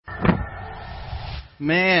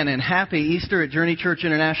Man, and happy Easter at Journey Church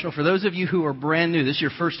International. For those of you who are brand new, this is your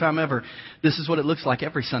first time ever, this is what it looks like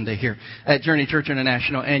every Sunday here at Journey Church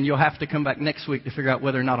International. And you'll have to come back next week to figure out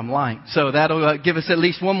whether or not I'm lying. So that'll give us at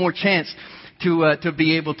least one more chance to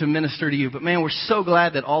be able to minister to you. But man, we're so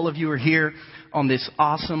glad that all of you are here on this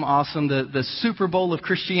awesome, the Super Bowl of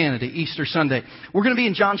Christianity, Easter Sunday. We're going to be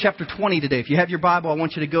in John chapter 20 today. If you have your Bible, I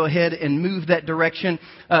want you to go ahead and move that direction.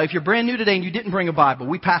 If you're brand new today and you didn't bring a Bible,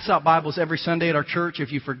 we pass out Bibles every Sunday at our church.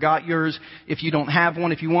 If you forgot yours, if you don't have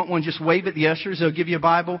one, if you want one, just wave at the ushers. They'll give you a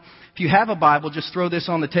Bible. If you have a Bible, just throw this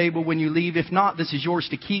on the table when you leave. If not, this is yours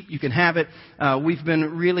to keep. You can have it. We've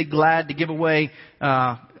been really glad to give away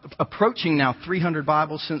approaching now 300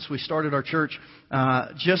 Bibles since we started our church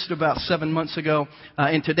just about 7 months ago.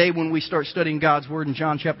 And today when we start studying God's Word in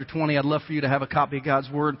John chapter 20, I'd love for you to have a copy of God's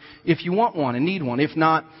Word if you want one and need one. If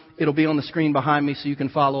not, it'll be on the screen behind me so you can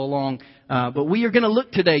follow along. But we are going to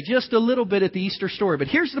look today just a little bit at the Easter story. But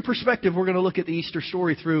here's the perspective we're going to look at the Easter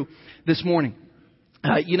story through this morning.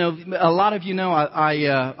 A lot of you know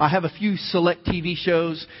I have a few select TV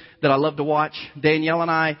shows that I love to watch. Danielle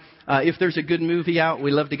and I, if there's a good movie out,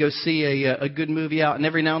 we love to go see a good movie out. And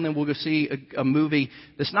every now and then we'll go see a movie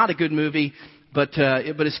that's not a good movie, but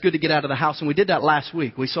it's good to get out of the house. And we did that last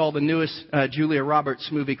week. We saw the newest Julia Roberts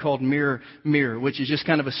movie called Mirror, Mirror, which is just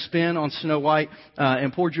kind of a spin on Snow White.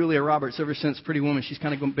 And poor Julia Roberts, ever since Pretty Woman, she's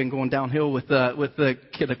kind of been going downhill with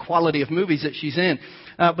the quality of movies that she's in.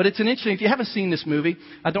 But it's an interesting. If you haven't seen this movie,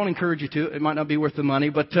 I don't encourage you to. It might not be worth the money,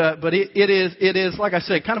 but it is like I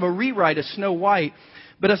said, kind of a rewrite of Snow White.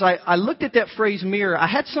 But as I looked at that phrase mirror, I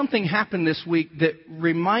had something happen this week that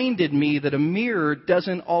reminded me that a mirror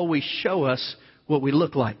doesn't always show us what we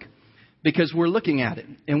look like, because we're looking at it.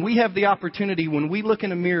 And we have the opportunity, when we look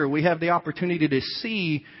in a mirror, we have the opportunity to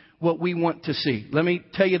see what we want to see. Let me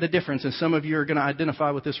tell you the difference, and some of you are going to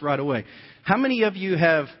identify with this right away. How many of you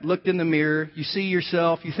have looked in the mirror, you see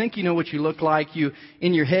yourself, you think you know what you look like,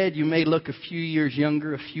 in your head you may look a few years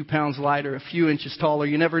younger, a few pounds lighter, a few inches taller,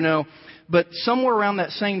 you never know. But somewhere around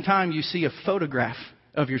that same time you see a photograph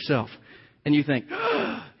of yourself, and you think,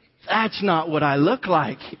 that's not what I look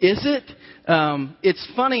like, is it? It's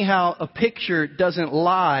funny how a picture doesn't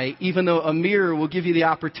lie, even though a mirror will give you the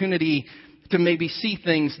opportunity to maybe see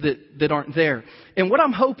things that aren't there. And what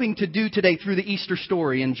I'm hoping to do today through the Easter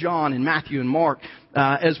story in John and Matthew and Mark,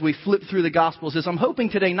 as we flip through the Gospels, is I'm hoping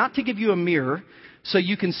today not to give you a mirror so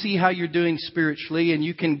you can see how you're doing spiritually and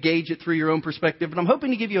you can gauge it through your own perspective, but I'm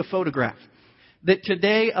hoping to give you a photograph that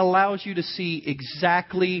today allows you to see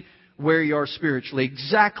exactly where you are spiritually,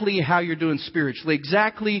 exactly how you're doing spiritually,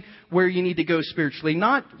 exactly where you need to go spiritually.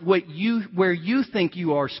 Not where you think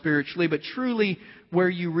you are spiritually, but truly where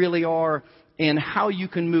you really are and how you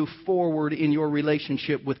can move forward in your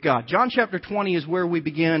relationship with God. John chapter 20 is where we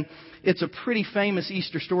begin. It's a pretty famous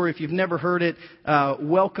Easter story. If you've never heard it,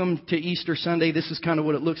 welcome to Easter Sunday. This is kind of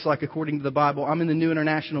what it looks like according to the Bible. I'm in the New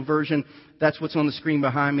International Version. That's what's on the screen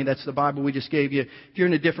behind me. That's the Bible we just gave you. If you're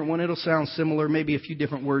in a different one, it'll sound similar, maybe a few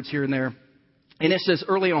different words here and there. And it says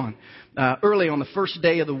early on the first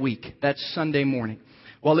day of the week, that's Sunday morning,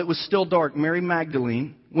 while it was still dark, Mary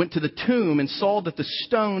Magdalene went to the tomb and saw that the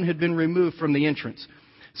stone had been removed from the entrance.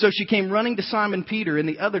 So she came running to Simon Peter and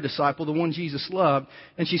the other disciple, the one Jesus loved,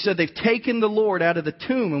 and she said, they've taken the Lord out of the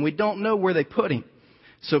tomb and we don't know where they put him.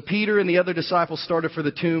 So Peter and the other disciple started for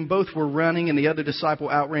the tomb. Both were running and the other disciple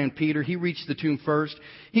outran Peter. He reached the tomb first.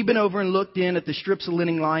 He bent over and looked in at the strips of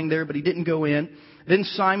linen lying there, but he didn't go in. Then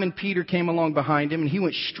Simon Peter came along behind him and he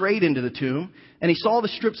went straight into the tomb. And he saw the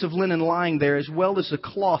strips of linen lying there as well as the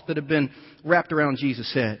cloth that had been wrapped around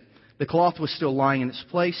Jesus' head. The cloth was still lying in its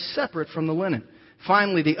place, separate from the linen.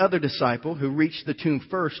 Finally, the other disciple who reached the tomb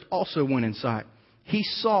first also went inside. He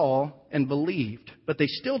saw and believed, but they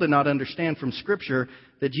still did not understand from Scripture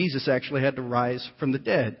that Jesus actually had to rise from the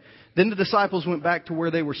dead. Then the disciples went back to where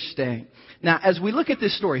they were staying. Now, as we look at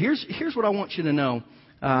this story, here's what I want you to know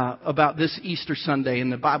about this Easter Sunday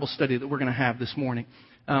and the Bible study that we're going to have this morning.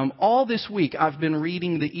 All this week, I've been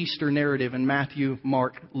reading the Easter narrative in Matthew,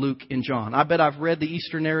 Mark, Luke, and John. I bet I've read the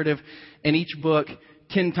Easter narrative in each book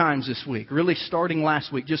 10 times this week, really starting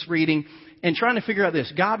last week, just reading and trying to figure out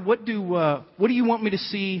this. God, what do you want me to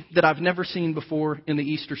see that I've never seen before in the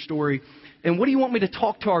Easter story? And what do you want me to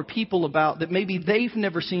talk to our people about that maybe they've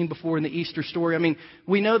never seen before in the Easter story? I mean,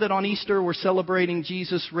 we know that on Easter we're celebrating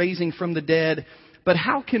Jesus raising from the dead, but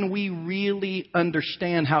how can we really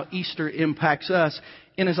understand how Easter impacts us?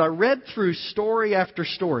 And as I read through story after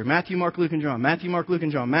story, Matthew, Mark, Luke, and John, Matthew, Mark, Luke,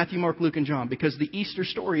 and John, Matthew, Mark, Luke, and John, because the Easter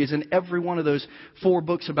story is in every one of those 4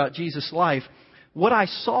 books about Jesus' life, what I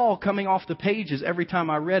saw coming off the pages every time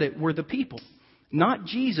I read it were the people. Not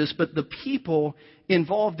Jesus, but the people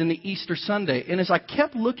involved in the Easter Sunday. And as I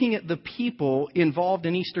kept looking at the people involved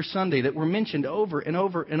in Easter Sunday that were mentioned over and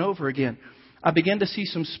over and over again, I began to see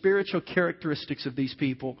some spiritual characteristics of these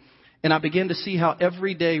people. And I began to see how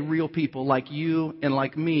everyday real people like you and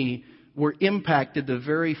like me were impacted the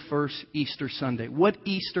very first Easter Sunday. What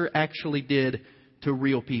Easter actually did to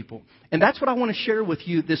real people. And that's what I want to share with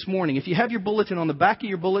you this morning. If you have your bulletin, on the back of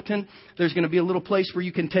your bulletin, there's going to be a little place where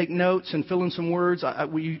you can take notes and fill in some words.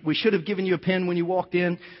 We should have given you a pen when you walked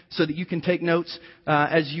in so that you can take notes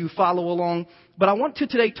as you follow along. But I want to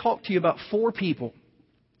today talk to you about 4 people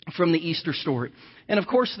from the Easter story. And of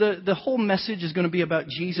course, the whole message is going to be about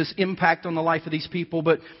Jesus' impact on the life of these people.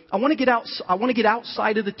 But I want to get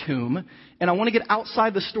outside of the tomb, and I want to get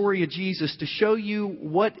outside the story of Jesus to show you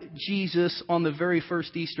what Jesus on the very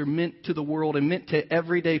first Easter meant to the world and meant to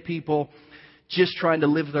everyday people just trying to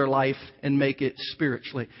live their life and make it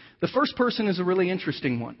spiritually. The first person is a really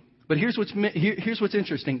interesting one. But here's what's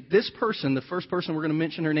interesting. This person, the first person we're going to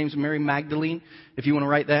mention, her name's Mary Magdalene, if you want to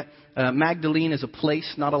write that. Magdalene is a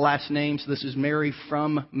place, not a last name. So this is Mary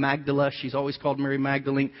from Magdala. She's always called Mary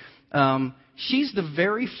Magdalene. She's the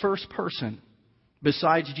very first person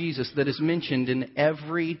besides Jesus that is mentioned in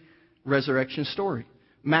every resurrection story.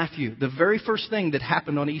 Matthew, the very first thing that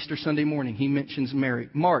happened on Easter Sunday morning, he mentions Mary.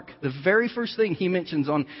 Mark, the very first thing he mentions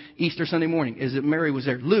on Easter Sunday morning is that Mary was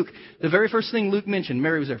there. Luke, the very first thing Luke mentioned,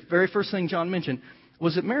 Mary was there. Very first thing John mentioned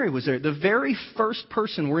was that Mary was there. The very first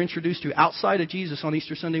person we're introduced to outside of Jesus on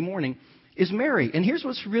Easter Sunday morning is Mary. And here's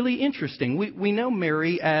what's really interesting. We know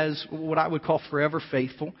Mary as what I would call forever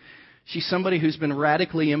faithful. She's somebody who's been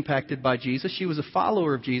radically impacted by Jesus. She was a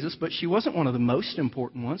follower of Jesus, but she wasn't one of the most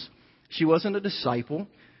important ones. She wasn't a disciple.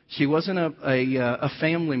 She wasn't a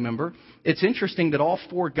family member. It's interesting that all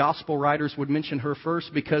 4 gospel writers would mention her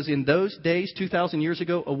first because in those days, 2,000 years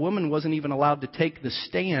ago, a woman wasn't even allowed to take the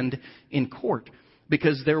stand in court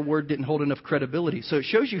because their word didn't hold enough credibility. So it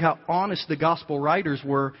shows you how honest the gospel writers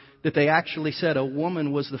were that they actually said a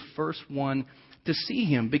woman was the first one to see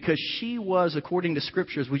him because she was, according to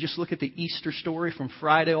scriptures, we just look at the Easter story from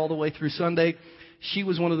Friday all the way through Sunday. She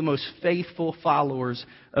was one of the most faithful followers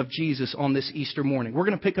of Jesus on this Easter morning. We're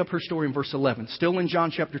going to pick up her story in verse 11, still in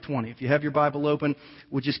John chapter 20. If you have your Bible open,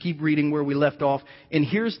 we'll just keep reading where we left off. And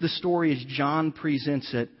here's the story as John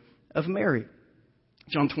presents it of Mary.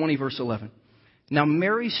 John 20, verse 11. Now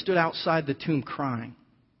Mary stood outside the tomb crying.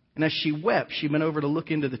 And as she wept, she went over to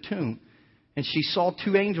look into the tomb. And she saw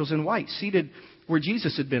 2 angels in white seated where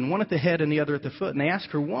Jesus had been, one at the head and the other at the foot. And they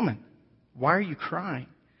asked her, "Woman, why are you crying?"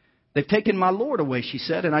 "They've taken my Lord away," she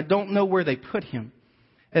said, "and I don't know where they put him."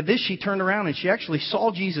 At this, she turned around and she actually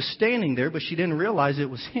saw Jesus standing there, but she didn't realize it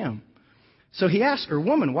was him. So he asked her,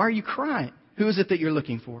 "Woman, why are you crying? Who is it that you're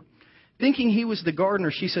looking for?" Thinking he was the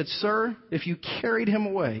gardener, she said, "Sir, if you carried him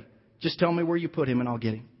away, just tell me where you put him and I'll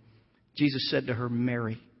get him." Jesus said to her,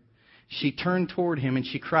 "Mary." She turned toward him and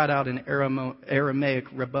she cried out in Aramaic,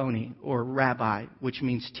 Rabboni, or Rabbi, which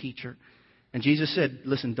means teacher. And Jesus said,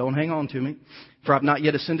 "Listen, don't hang on to me, for I've not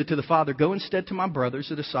yet ascended to the Father. Go instead to my brothers,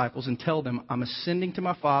 the disciples, and tell them, I'm ascending to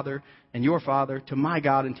my Father and your Father, to my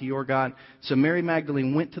God and to your God." So Mary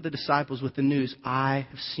Magdalene went to the disciples with the news, "I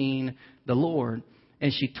have seen the Lord."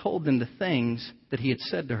 And she told them the things that he had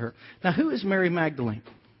said to her. Now, who is Mary Magdalene?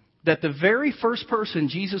 That the very first person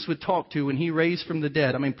Jesus would talk to when he raised from the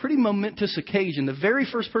dead, pretty momentous occasion, the very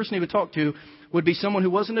first person he would talk to would be someone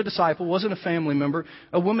who wasn't a disciple, wasn't a family member,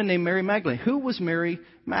 a woman named Mary Magdalene. Who was Mary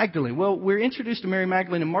Magdalene? Well, we're introduced to Mary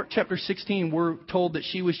Magdalene in Mark chapter 16. We're told that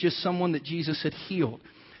she was just someone that Jesus had healed.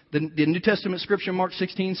 The New Testament scripture, Mark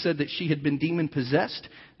 16, said that she had been demon-possessed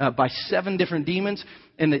by 7 different demons,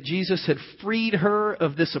 and that Jesus had freed her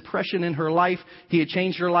of this oppression in her life. He had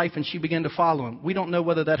changed her life, and she began to follow him. We don't know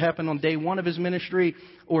whether that happened on day 1 of his ministry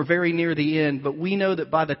or very near the end, but we know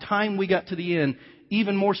that by the time we got to the end,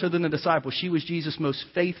 even more so than the disciples, she was Jesus' most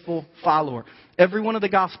faithful follower. Every one of the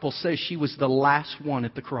Gospels says she was the last one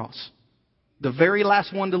at the cross. The very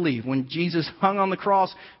last one to leave. When Jesus hung on the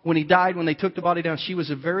cross, when he died, when they took the body down, she was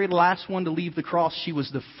the very last one to leave the cross. She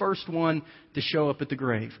was the first one to show up at the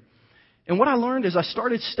grave. And what I learned as I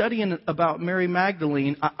started studying about Mary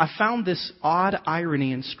Magdalene, I found this odd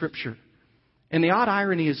irony in Scripture. And the odd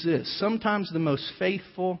irony is this. Sometimes the most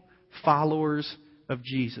faithful followers of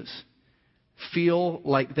Jesus feel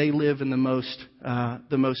like they live in the most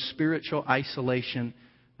spiritual isolation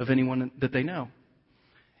of anyone that they know.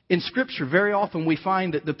 In Scripture, very often we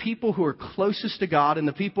find that the people who are closest to God and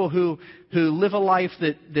the people who live a life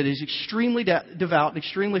that is extremely devout and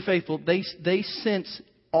extremely faithful, they sense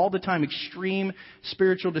all the time, extreme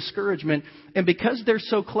spiritual discouragement. And because they're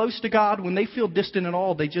so close to God, when they feel distant at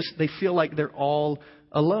all, they feel like they're all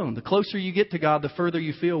alone. The closer you get to God, the further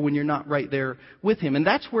you feel when you're not right there with Him. And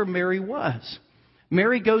that's where Mary was.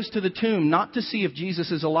 Mary goes to the tomb not to see if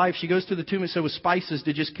Jesus is alive. She goes to the tomb, and so with spices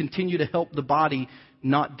to just continue to help the body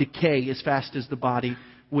not decay as fast as the body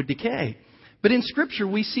would decay. But in Scripture,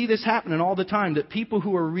 we see this happening all the time, that people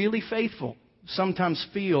who are really faithful sometimes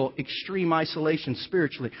feel extreme isolation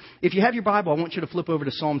spiritually. If you have your Bible, I want you to flip over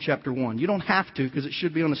to Psalm chapter 1. You don't have to, because it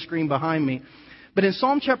should be on the screen behind me. But in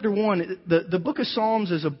Psalm chapter 1, the book of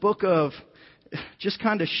Psalms is a book of just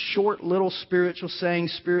kind of short little spiritual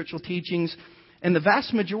sayings, spiritual teachings. And the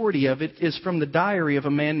vast majority of it is from the diary of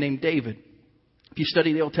a man named David. If you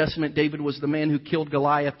study the Old Testament, David was the man who killed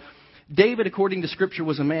Goliath. David, according to Scripture,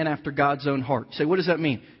 was a man after God's own heart. You say, what does that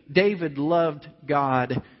mean? David loved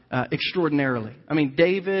God extraordinarily. I mean,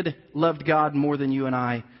 David loved God more than you and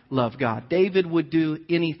I love God. David would do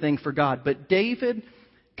anything for God. But David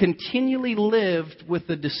continually lived with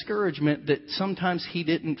the discouragement that sometimes he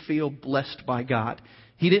didn't feel blessed by God.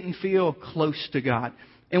 He didn't feel close to God.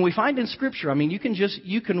 And we find in Scripture, I mean,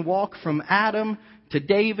 you can walk from Adam to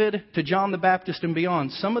David to John the Baptist and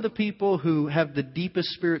beyond. Some of the people who have the deepest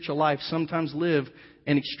spiritual life sometimes live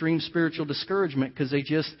in extreme spiritual discouragement because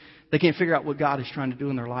they can't figure out what God is trying to do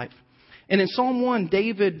in their life. And in Psalm 1,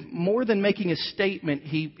 David, more than making a statement,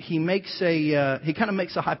 he kind of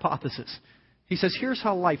makes a hypothesis. He says, here's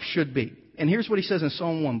how life should be. And here's what he says in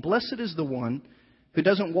Psalm 1. Blessed is the one who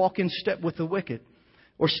doesn't walk in step with the wicked,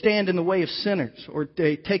 or stand in the way of sinners, or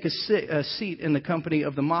take a seat in the company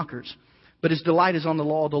of the mockers. But his delight is on the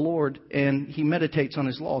law of the Lord, and he meditates on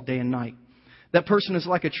his law day and night. That person is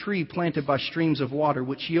like a tree planted by streams of water,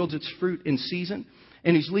 which yields its fruit in season,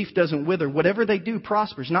 and whose leaf doesn't wither. Whatever they do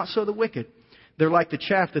prospers. Not so the wicked. They're like the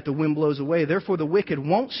chaff that the wind blows away. Therefore the wicked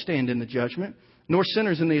won't stand in the judgment, nor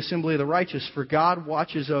sinners in the assembly of the righteous. For God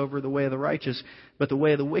watches over the way of the righteous, but the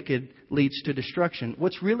way of the wicked leads to destruction.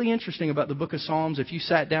 What's really interesting about the book of Psalms, if you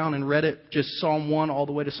sat down and read it, just Psalm 1 all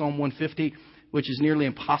the way to Psalm 150, which is nearly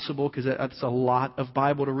impossible because that's a lot of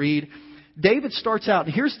Bible to read. David starts out,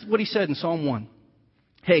 and here's what he said in Psalm 1.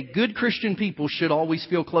 Hey, good Christian people should always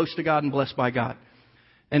feel close to God and blessed by God.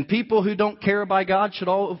 And people who don't care about God should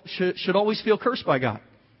always feel cursed by God.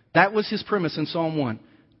 That was his premise in Psalm 1.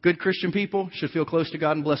 Good Christian people should feel close to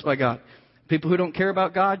God and blessed by God. People who don't care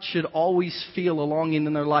about God should always feel a longing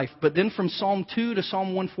in their life. But then from Psalm 2 to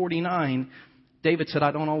Psalm 149, David said,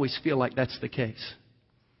 I don't always feel like that's the case.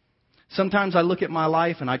 Sometimes I look at my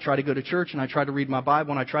life and I try to go to church and I try to read my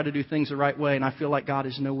Bible and I try to do things the right way and I feel like God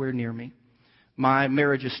is nowhere near me. My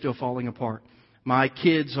marriage is still falling apart. My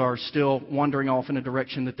kids are still wandering off in a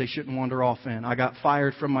direction that they shouldn't wander off in. I got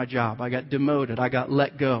fired from my job. I got demoted. I got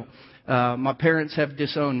let go. My parents have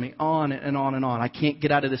disowned me, on and on and on. I can't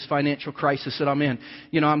get out of this financial crisis that I'm in.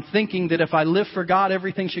 I'm thinking that if I live for God,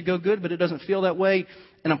 everything should go good, but it doesn't feel that way.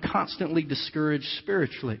 And I'm constantly discouraged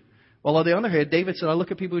spiritually. Well, on the other hand, David said, I look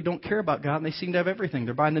at people who don't care about God and they seem to have everything.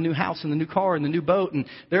 They're buying the new house and the new car and the new boat and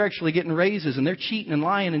they're actually getting raises and they're cheating and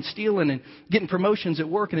lying and stealing and getting promotions at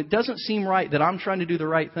work. And it doesn't seem right that I'm trying to do the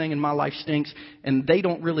right thing and my life stinks and they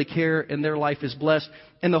don't really care and their life is blessed.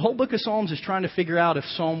 And the whole book of Psalms is trying to figure out if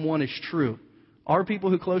Psalm 1 is true. Are people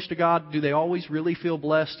who are close to God, do they always really feel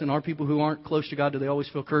blessed? And are people who aren't close to God, do they always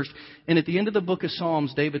feel cursed? And at the end of the book of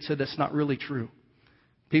Psalms, David said that's not really true.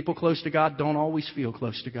 People close to God don't always feel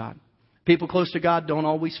close to God. People close to God don't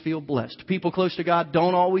always feel blessed. People close to God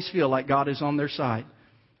don't always feel like God is on their side.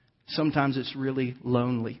 Sometimes it's really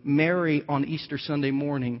lonely. Mary on Easter Sunday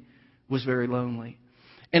morning was very lonely.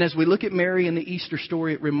 And as we look at Mary in the Easter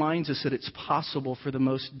story, it reminds us that it's possible for the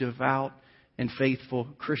most devout and faithful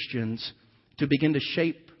Christians to begin to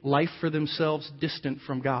shape life for themselves distant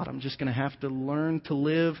from God. I'm just going to have to learn to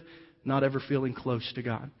live not ever feeling close to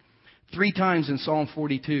God. 3 times in Psalm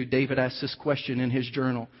 42, David asks this question in his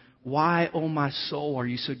journal. Why, O my soul, are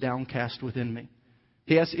you so downcast within me?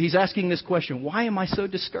 He's asking this question. Why am I so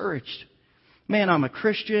discouraged? Man, I'm a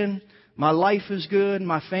Christian. My life is good.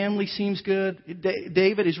 My family seems good.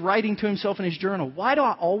 David is writing to himself in his journal. Why do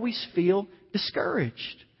I always feel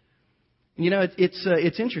discouraged?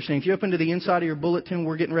 It's interesting. If you open to the inside of your bulletin,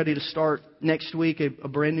 we're getting ready to start next week a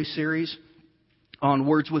brand new series on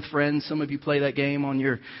Words with Friends. Some of you play that game on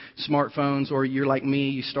your smartphones, or you're like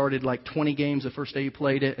me. You started like 20 games the first day you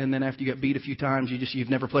played it, and then after you got beat a few times, you've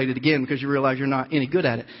never played it again because you realize you're not any good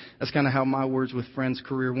at it. That's kind of how my Words with Friends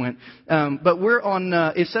career went. But we're on,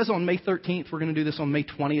 it says on May 13th. We're going to do this on May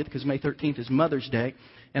 20th because May 13th is Mother's Day.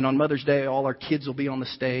 And on Mother's Day, all our kids will be on the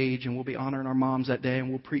stage, and we'll be honoring our moms that day, and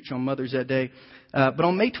we'll preach on Mothers that day. But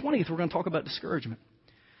on May 20th, we're going to talk about discouragement.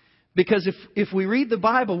 Because if we read the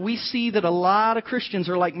Bible, we see that a lot of Christians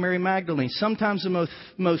are like Mary Magdalene. Sometimes the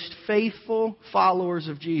most faithful followers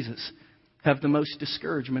of Jesus have the most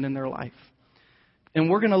discouragement in their life. And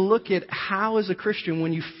we're going to look at how, as a Christian,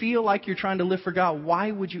 when you feel like you're trying to live for God, why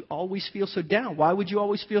would you always feel so down? Why would you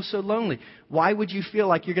always feel so lonely? Why would you feel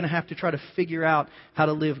like you're going to have to try to figure out how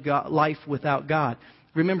to live life without God?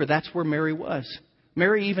 Remember, that's where Mary was.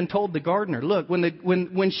 Mary even told the gardener, look,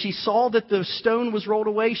 when she saw that the stone was rolled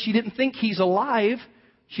away, she didn't think he's alive.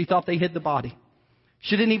 She thought they hid the body.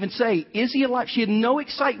 She didn't even say, is he alive? She had no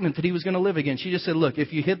excitement that he was going to live again. She just said, look,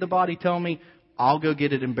 if you hid the body, tell me, I'll go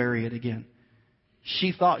get it and bury it again.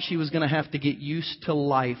 She thought she was going to have to get used to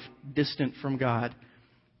life distant from God.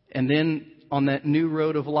 And then on that new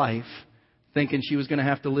road of life, thinking she was going to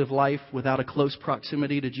have to live life without a close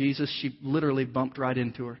proximity to Jesus, she literally bumped right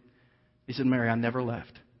into her. He said, Mary, I never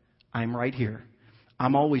left. I'm right here.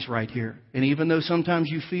 I'm always right here. And even though sometimes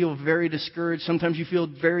you feel very discouraged, sometimes you feel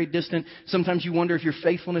very distant, sometimes you wonder if your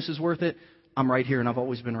faithfulness is worth it, I'm right here and I've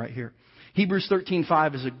always been right here. Hebrews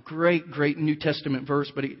 13:5 is a great New Testament verse,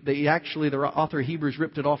 but the author of Hebrews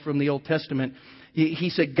ripped it off from the Old Testament. He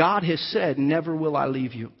said, God has said, never will I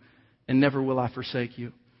leave you and never will I forsake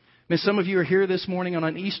you. Man, some of you are here this morning on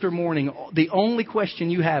an Easter morning. The only question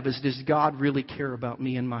you have is, does God really care about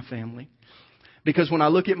me and my family? Because when I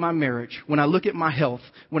look at my marriage, when I look at my health,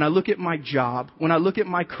 when I look at my job, when I look at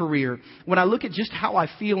my career, when I look at just how I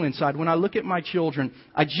feel inside, when I look at my children,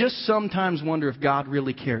 I just sometimes wonder if God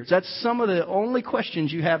really cares. That's some of the only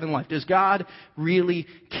questions you have in life. Does God really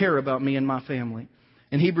care about me and my family?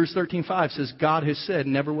 And Hebrews 13:5 says, God has said,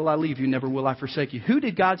 never will I leave you, never will I forsake you. Who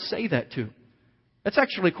did God say that to? That's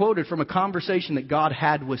actually quoted from a conversation that God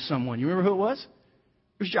had with someone. You remember who it was?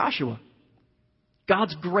 It was Joshua.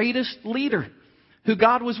 God's greatest leader, who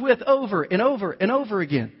God was with over and over and over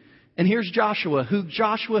again. And here's Joshua, who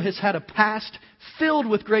Joshua has had a past filled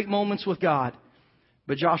with great moments with God.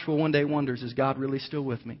 But Joshua one day wonders, is God really still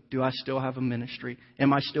with me? Do I still have a ministry?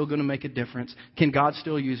 Am I still going to make a difference? Can God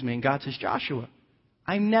still use me? And God says, Joshua,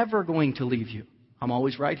 I'm never going to leave you. I'm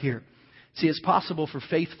always right here. See, it's possible for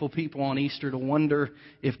faithful people on Easter to wonder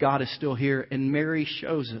if God is still here. And Mary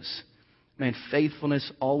shows us, man, faithfulness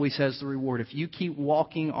always has the reward. If you keep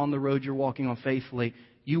walking on the road you're walking on faithfully,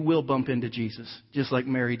 you will bump into Jesus, just like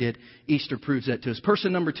Mary did. Easter proves that to us.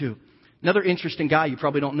 Person number 2, another interesting guy you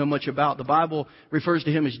probably don't know much about. The Bible refers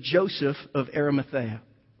to him as Joseph of Arimathea.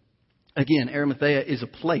 Again, Arimathea is a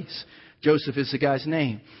place. Joseph is the guy's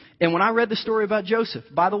name. And when I read the story about Joseph,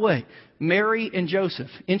 by the way, Mary and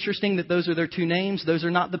Joseph, interesting that those are their two names. Those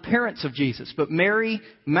are not the parents of Jesus. But Mary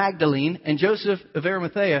Magdalene and Joseph of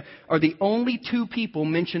Arimathea are the only two people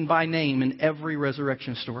mentioned by name in every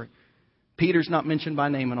resurrection story. Peter's not mentioned by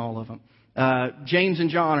name in all of them. James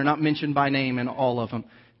and John are not mentioned by name in all of them.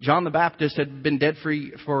 John the Baptist had been dead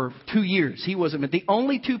for 2 years. He wasn't. But the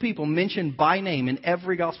only two people mentioned by name in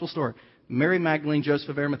every gospel story, Mary Magdalene, Joseph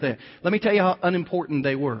of Arimathea. Let me tell you how unimportant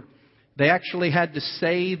they were. They actually had to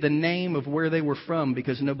say the name of where they were from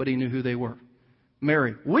because nobody knew who they were.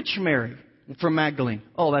 Mary. Which Mary? From Magdalene.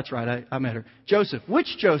 Oh, that's right. I met her. Joseph.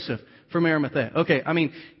 Which Joseph? From Arimathea. Okay, I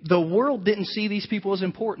mean, the world didn't see these people as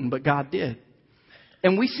important, but God did.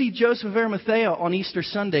 And we see Joseph of Arimathea on Easter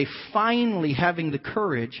Sunday finally having the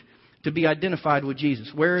courage to be identified with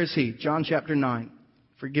Jesus. Where is he? John chapter 9.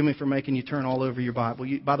 Forgive me for making you turn all over your Bible.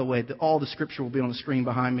 By the way, all the scripture will be on the screen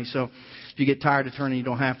behind me. So if you get tired of turning, you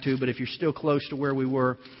don't have to. But if you're still close to where we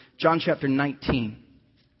were, John chapter 19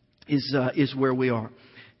 is where we are.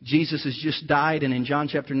 Jesus has just died. And in John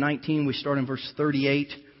chapter 19, we start in verse 38.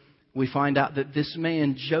 We find out that this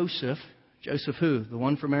man, Joseph who? The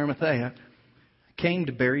one from Arimathea, came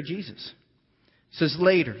to bury Jesus. It says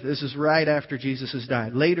later, this is right after Jesus has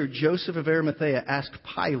died. Later, Joseph of Arimathea asked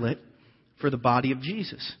Pilate for the body of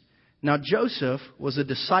Jesus. Now, Joseph was a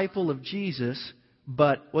disciple of Jesus,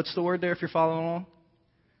 but what's the word there if you're following along?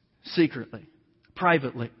 Secretly,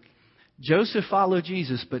 privately. Joseph followed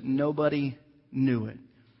Jesus, but nobody knew it.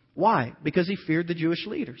 Why? Because he feared the Jewish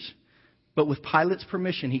leaders. But with Pilate's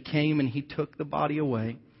permission, he came and he took the body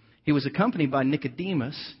away. He was accompanied by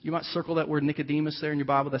Nicodemus. You might circle that word Nicodemus there in your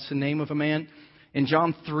Bible. That's the name of a man. In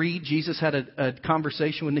John 3, Jesus had a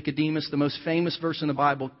conversation with Nicodemus. The most famous verse in the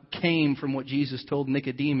Bible came from what Jesus told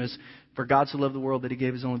Nicodemus. For God so loved the world that he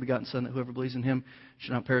gave his only begotten Son, that whoever believes in him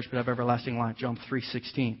should not perish but have everlasting life. John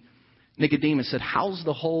 3:16. Nicodemus said, how's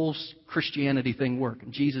the whole Christianity thing work?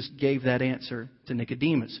 And Jesus gave that answer to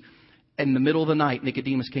Nicodemus. In the middle of the night,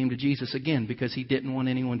 Nicodemus came to Jesus again because he didn't want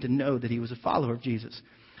anyone to know that he was a follower of Jesus.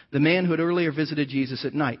 The man who had earlier visited Jesus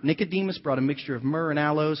at night. Nicodemus brought a mixture of myrrh and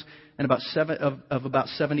aloes and about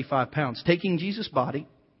 75 pounds. Taking Jesus' body,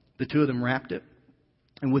 The two of them wrapped it,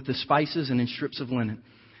 and with the spices and in strips of linen.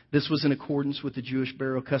 This was in accordance with the Jewish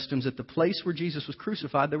burial customs. At the place where Jesus was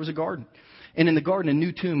crucified, there was a garden. And in the garden, a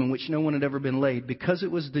new tomb in which no one had ever been laid, because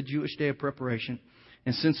it was the Jewish day of preparation.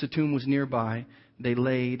 And since the tomb was nearby, they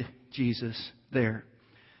laid Jesus there.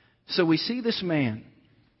 So we see this man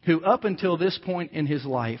who up until this point in his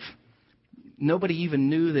life, nobody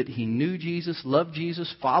even knew that he knew Jesus, loved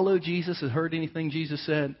Jesus, followed Jesus, had heard anything Jesus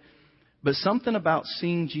said. But something about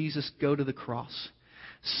seeing Jesus go to the cross,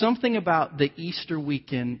 something about the Easter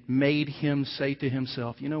weekend made him say to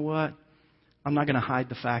himself, you know what? I'm not going to hide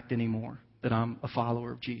the fact anymore that I'm a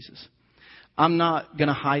follower of Jesus. I'm not going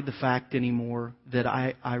to hide the fact anymore that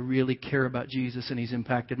I really care about Jesus and He's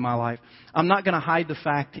impacted my life. I'm not going to hide the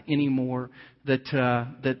fact anymore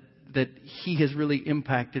that He has really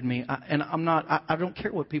impacted me. I don't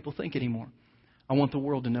care what people think anymore. I want the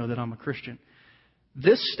world to know that I'm a Christian.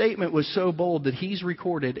 This statement was so bold that he's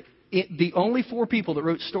recorded. The only 4 people that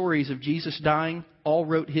wrote stories of Jesus dying all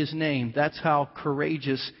wrote his name. That's how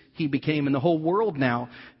courageous he became. And the whole world now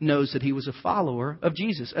knows that he was a follower of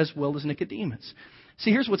Jesus, as well as Nicodemus.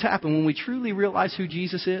 See, here's what's happened. When we truly realize who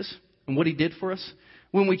Jesus is and what He did for us,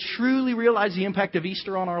 when we truly realize the impact of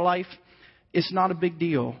Easter on our life, it's not a big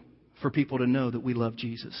deal for people to know that we love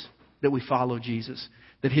Jesus, that we follow Jesus,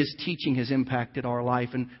 that His teaching has impacted our life,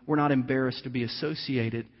 and we're not embarrassed to be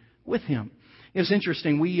associated with Him. It was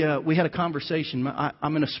interesting. We had a conversation.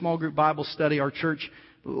 I'm in a small group Bible study. Our church,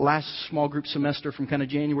 last small group semester from kind of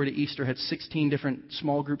January to Easter, had 16 different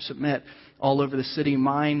small groups that met all over the city.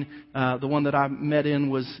 Mine, the one that I met in,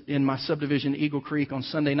 was in my subdivision, Eagle Creek, on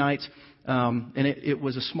Sunday nights. And it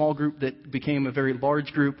was a small group that became a very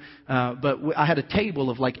large group. But I had a table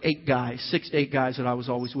of like 8 guys, 6 to 8 guys that I was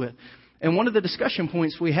always with. And one of the discussion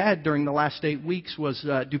points we had during the last 8 weeks was,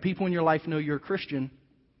 do people in your life know you're a Christian?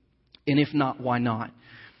 And if not, why not?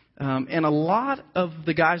 And a lot of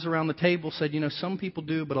the guys around the table said, some people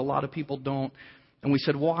do, but a lot of people don't. And we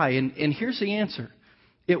said, why? And here's the answer.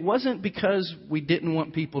 It wasn't because we didn't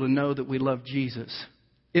want people to know that we love Jesus.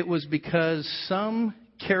 It was because some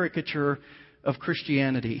caricature of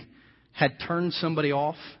Christianity had turned somebody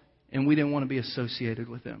off, and we didn't want to be associated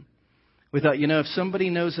with them. We thought, if somebody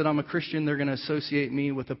knows that I'm a Christian, they're going to associate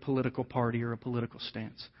me with a political party or a political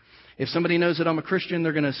stance. If somebody knows that I'm a Christian,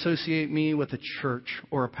 they're going to associate me with a church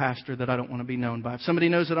or a pastor that I don't want to be known by. If somebody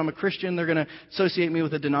knows that I'm a Christian, they're going to associate me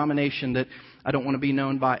with a denomination that I don't want to be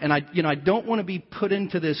known by. And I don't want to be put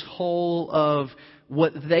into this hole of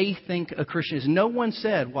what they think a Christian is. No one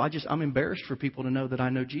said, I'm embarrassed for people to know that I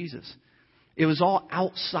know Jesus. It was all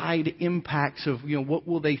outside impacts of, what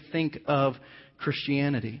will they think of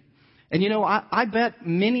Christianity? And I bet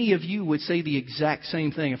many of you would say the exact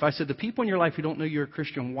same thing. If I said, the people in your life who don't know you're a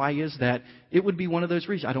Christian, why is that? It would be one of those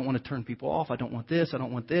reasons. I don't want to turn people off. I don't want this. I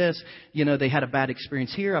don't want this. They had a bad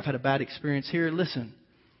experience here. I've had a bad experience here. Listen,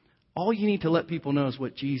 all you need to let people know is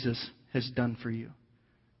what Jesus has done for you.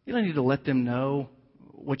 You don't need to let them know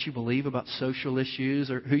what you believe about social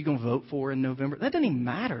issues or who you're going to vote for in November. That doesn't even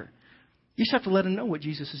matter. You just have to let them know what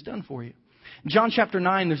Jesus has done for you. In John chapter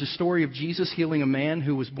 9, there's a story of Jesus healing a man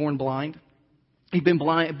who was born blind. He'd been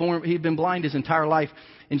blind his entire life.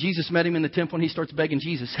 And Jesus met him in the temple, and he starts begging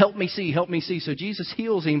Jesus, help me see, help me see. So Jesus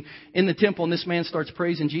heals him in the temple, and this man starts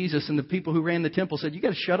praising Jesus. And the people who ran the temple said, you got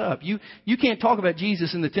to shut up. You can't talk about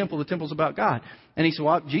Jesus in the temple. The temple's about God. And he said,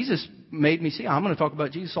 Jesus made me see. I'm going to talk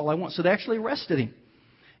about Jesus all I want. So they actually arrested him.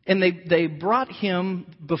 And they brought him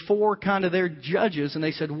before kind of their judges, and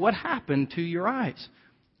they said, what happened to your eyes?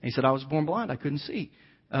 And he said, I was born blind. I couldn't see.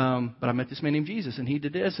 But I met this man named Jesus, and he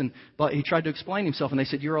did this. But he tried to explain himself, and they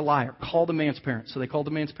said, you're a liar. Call the man's parents. So they called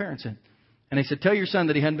the man's parents in. And they said, tell your son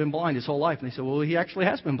that he hadn't been blind his whole life. And they said, well, he actually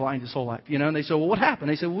has been blind his whole life. And they said, well, what happened?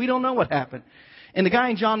 They said, well, we don't know what happened. And the guy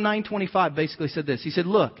in John 9:25 basically said this. He said,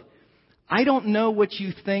 look, I don't know what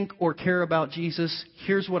you think or care about Jesus.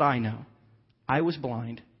 Here's what I know. I was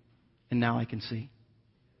blind, and now I can see.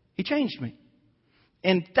 He changed me.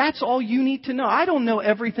 And that's all you need to know. I don't know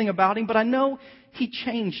everything about him, but I know he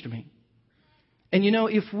changed me. And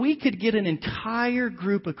if we could get an entire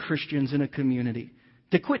group of Christians in a community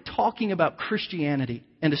to quit talking about Christianity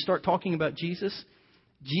and to start talking about Jesus,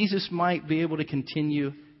 Jesus might be able to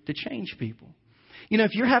continue to change people.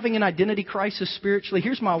 If you're having an identity crisis spiritually,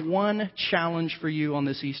 here's my one challenge for you on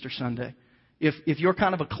this Easter Sunday. If you're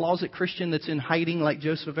kind of a closet Christian that's in hiding like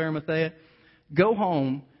Joseph of Arimathea, go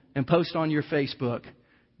home and post on your Facebook,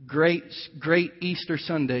 great Easter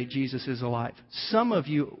Sunday, Jesus is alive. Some of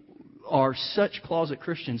you are such closet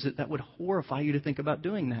Christians that would horrify you to think about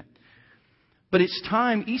doing that. But it's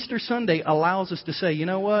time. Easter Sunday allows us to say, you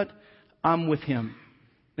know what? I'm with Him.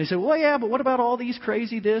 They say, well, yeah, but what about all these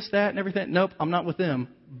crazy this, that, and everything? Nope, I'm not with them,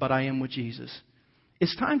 but I am with Jesus.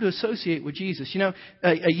 It's time to associate with Jesus. You know,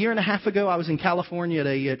 a year and a half ago, I was in California at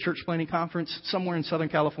a church planting conference somewhere in Southern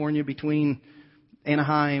California between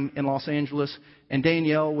Anaheim and Los Angeles. And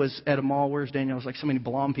Danielle was at a mall. Where's Danielle? There's like so many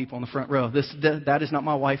blonde people in the front row. That is not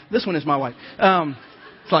my wife. This one is my wife.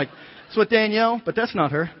 It's like, it's with Danielle, but that's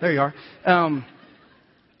not her. There you are.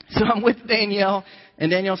 So I'm with Danielle,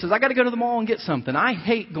 and Danielle says, I got to go to the mall and get something. I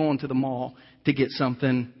hate going to the mall to get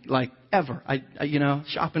something, like, ever.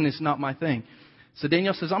 Shopping is not my thing. So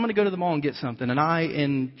Danielle says, I'm going to go to the mall and get something. And I,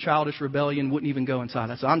 in childish rebellion, wouldn't even go inside.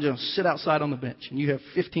 I said, I'm just going to sit outside on the bench. And you have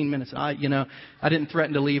 15 minutes. I didn't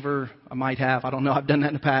threaten to leave her. I might have. I don't know. I've done that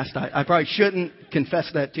in the past. I probably shouldn't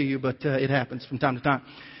confess that to you, but it happens from time to time.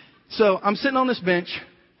 So I'm sitting on this bench,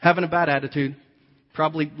 having a bad attitude,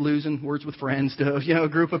 probably losing words with friends to, a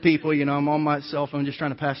group of people. I'm on my cell phone just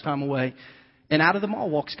trying to pass time away. And out of the mall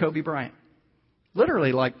walks Kobe Bryant.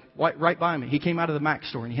 Literally, like, right by me. He came out of the Mac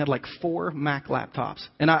store, and he had like 4 Mac laptops.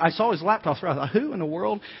 And I saw his laptops. I thought, who in the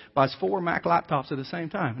world buys 4 Mac laptops at the same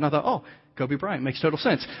time? And I thought, oh, Kobe Bryant makes total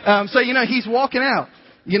sense. He's walking out,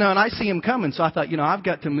 and I see him coming. So I thought, I've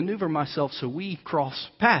got to maneuver myself so we cross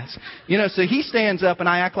paths. So he stands up, and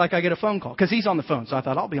I act like I get a phone call because he's on the phone. So I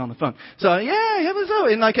thought, I'll be on the phone. So, yeah, what's up?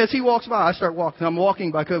 And like as he walks by, I start walking. I'm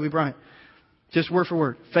walking by Kobe Bryant. Just word for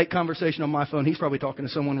word. Fake conversation on my phone. He's probably talking to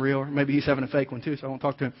someone real. Or maybe he's having a fake one too, so I won't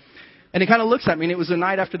talk to him. And he kind of looks at me, and it was the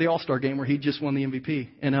night after the All-Star game where he just won the MVP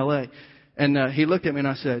in L.A. And he looked at me, and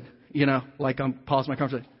I said, like I'm paused my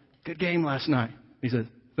conversation. Good game last night. He said,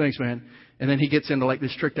 thanks, man. And then he gets into like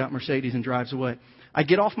this tricked out Mercedes and drives away. I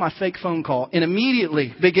get off my fake phone call and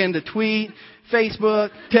immediately begin to tweet,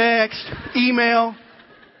 Facebook, text, email.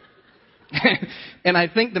 And I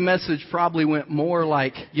think the message probably went more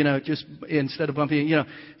like, just instead of bumping,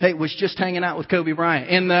 hey, was just hanging out with Kobe Bryant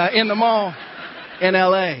in the mall in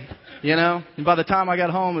L.A., And by the time I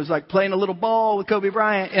got home, it was like playing a little ball with Kobe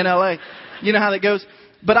Bryant in L.A. You know how that goes.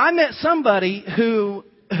 But I met somebody who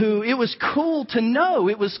it was cool to know.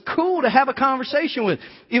 It was cool to have a conversation with.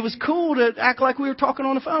 It was cool to act like we were talking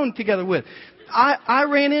on the phone together with. I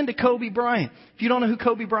ran into Kobe Bryant. If you don't know who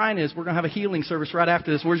Kobe Bryant is, we're going to have a healing service right after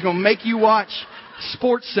this. We're just going to make you watch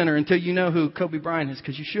Sports Center until you know who Kobe Bryant is,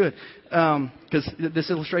 because you should. Because this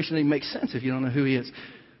illustration doesn't make sense if you don't know who he is.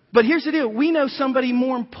 But here's the deal. We know somebody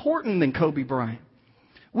more important than Kobe Bryant.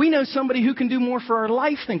 We know somebody who can do more for our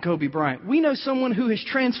life than Kobe Bryant. We know someone who has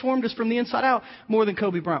transformed us from the inside out more than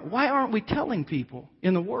Kobe Bryant. Why aren't we telling people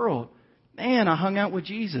in the world, man, I hung out with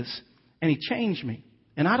Jesus and he changed me?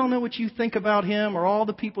 And I don't know what you think about him or all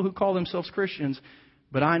the people who call themselves Christians,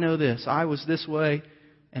 but I know this. I was this way,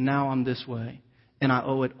 and now I'm this way. And I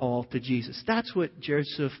owe it all to Jesus. That's what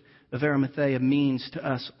Joseph of Arimathea means to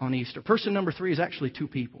us on Easter. Person number 3 is actually 2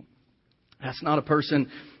 people. That's not a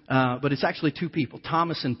person, but it's actually 2 people,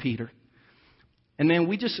 Thomas and Peter. And man,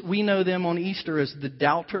 we know them on Easter as the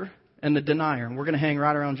doubter and the denier. And we're going to hang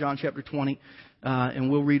right around John chapter 20,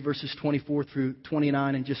 and we'll read verses 24 through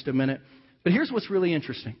 29 in just a minute. But here's what's really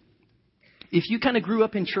interesting. If you kind of grew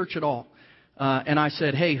up in church at all, and I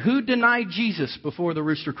said, hey, who denied Jesus before the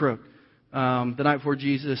rooster crowed, the night before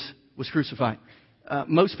Jesus was crucified?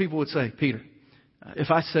 Most people would say Peter. If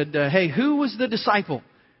I said, hey, who was the disciple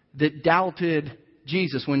that doubted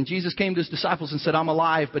Jesus when Jesus came to his disciples and said, I'm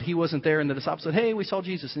alive, but he wasn't there, and the disciples said, hey, we saw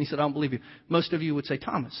Jesus, and he said, I don't believe you. Most of you would say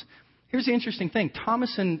Thomas. Here's the interesting thing.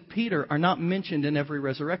 Thomas and Peter are not mentioned in every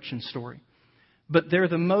resurrection story. But they're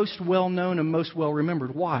the most well-known and most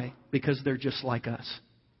well-remembered. Why? Because they're just like us.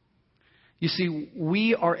 You see,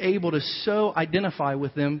 we are able to so identify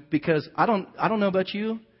with them because I don't know about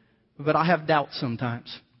you, but I have doubts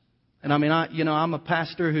sometimes. And I mean, I'm a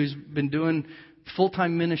pastor who's been doing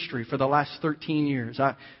full-time ministry for the last 13 years.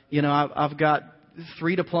 I've got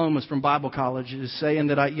 3 diplomas from Bible colleges saying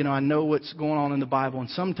that I know what's going on in the Bible. And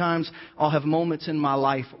sometimes I'll have moments in my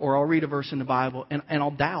life, or I'll read a verse in the Bible and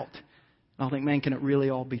I'll doubt. I'll think, man, can it really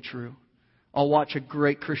all be true? I'll watch a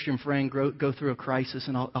great Christian friend go through a crisis,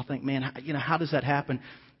 and I'll think, man, how does that happen?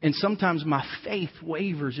 And sometimes my faith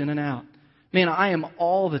wavers in and out. Man, I am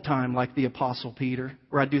all the time like the Apostle Peter,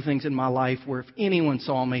 where I do things in my life where if anyone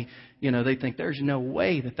saw me, they think there's no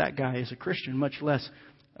way that guy is a Christian, much less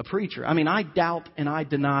a preacher. I mean, I doubt and I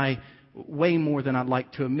deny way more than I'd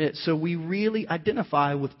like to admit. So we really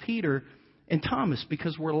identify with Peter and Thomas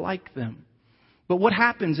because we're like them. But what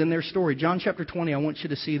happens in their story? John chapter 20, I want you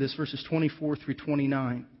to see this, verses 24 through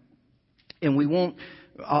 29. And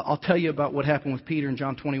I'll tell you about what happened with Peter in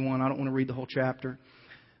John 21. I don't want to read the whole chapter.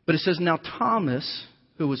 But it says, now Thomas,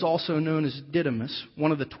 who was also known as Didymus,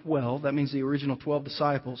 one of the 12, that means the original 12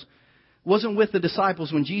 disciples, wasn't with the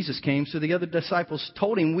disciples when Jesus came, so the other disciples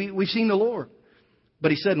told him, we've seen the Lord.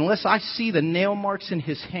 But he said, unless I see the nail marks in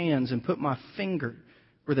his hands and put my finger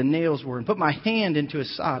where the nails were and put my hand into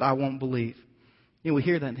his side, I won't believe. You know, we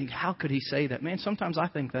hear that and think, how could he say that? Man, sometimes I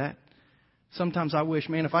think that. Sometimes I wish,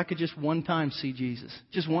 man, if I could just one time see Jesus,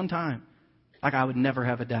 just one time, like I would never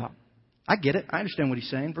have a doubt. I get it. I understand what he's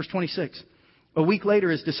saying. Verse 26. A week later,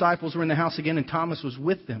 his disciples were in the house again, and Thomas was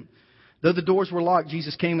with them. Though the doors were locked,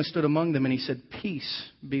 Jesus came and stood among them, and he said, peace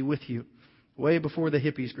be with you. Way before the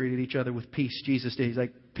hippies greeted each other with peace, Jesus did. He's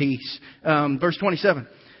like, peace. Verse 27.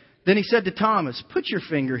 Then he said to Thomas, put your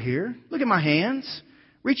finger here. Look at my hands.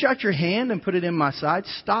 Reach out your hand and put it in my side.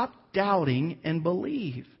 Stop doubting and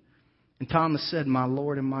believe. And Thomas said, my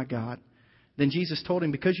Lord and my God. Then Jesus told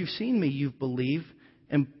him, because you've seen me, you've believed.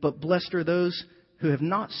 But blessed are those who have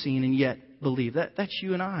not seen and yet believe. That's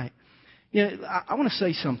you and I. You know, I want to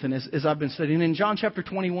say something as I've been studying. In John chapter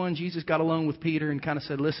 21, Jesus got alone with Peter and kind of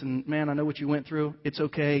said, listen, man, I know what you went through. It's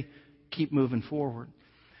okay. Keep moving forward.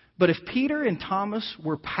 But if Peter and Thomas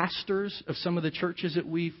were pastors of some of the churches that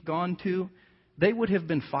we've gone to, they would have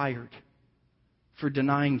been fired for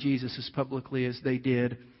denying Jesus as publicly as they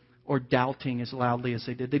did or doubting as loudly as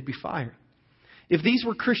they did. They'd be fired. If these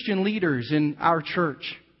were Christian leaders in our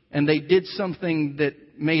church and they did something that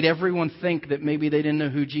made everyone think that maybe they didn't know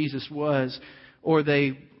who Jesus was, or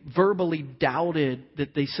they verbally doubted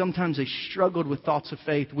that they struggled with thoughts of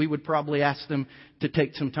faith, we would probably ask them to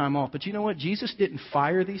take some time off. But you know what? Jesus didn't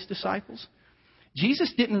fire these disciples.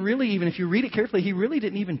 Jesus didn't really even, if you read it carefully, he really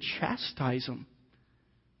didn't even chastise them.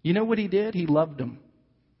 You know what he did? He loved them.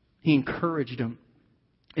 He encouraged them.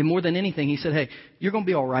 And more than anything, he said, hey, you're going to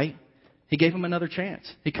be all right. He gave them another chance.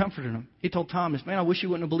 He comforted them. He told Thomas, man, I wish you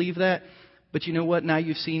wouldn't have believed that. But you know what? Now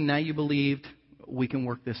you've seen, now you believed. We can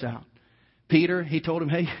work this out. Peter, he told him,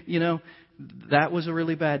 hey, you know, that was a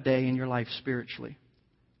really bad day in your life spiritually.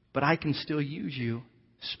 But I can still use you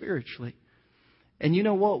spiritually. And you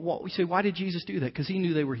know what we say, why did Jesus do that? Because he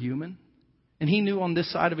knew they were human. And he knew on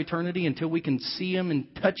this side of eternity, until we can see him and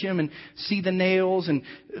touch him and see the nails and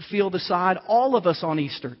feel the side, all of us on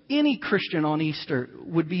Easter, any Christian on Easter,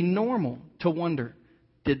 would be normal to wonder,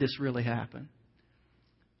 did this really happen?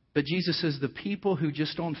 But Jesus says the people who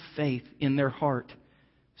just on faith in their heart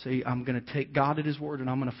say, I'm going to take God at his word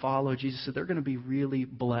and I'm going to follow, Jesus said they're going to be really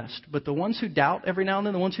blessed. But the ones who doubt every now and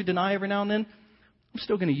then, the ones who deny every now and then, I'm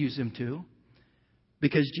still going to use them too.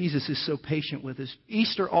 Because Jesus is so patient with us.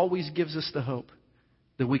 Easter always gives us the hope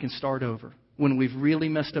that we can start over. When we've really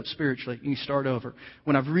messed up spiritually, you can start over.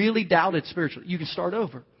 When I've really doubted spiritually, you can start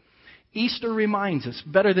over. Easter reminds us,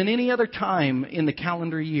 better than any other time in the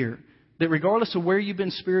calendar year, that regardless of where you've been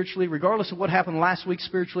spiritually, regardless of what happened last week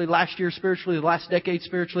spiritually, last year spiritually, the last decade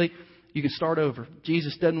spiritually, you can start over.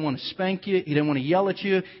 Jesus doesn't want to spank you. He didn't want to yell at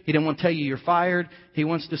you. He didn't want to tell you you're fired. He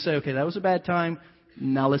wants to say, okay, that was a bad time.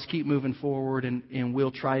 Now let's keep moving forward and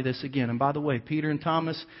we'll try this again. And by the way, Peter and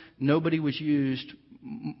Thomas, nobody was used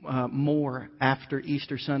more after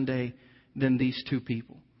Easter Sunday than these two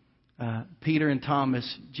people. Peter and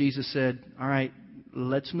Thomas, Jesus said, all right,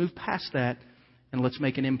 let's move past that and let's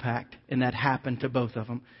make an impact. And that happened to both of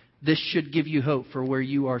them. This should give you hope for where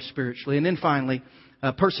you are spiritually. And then finally,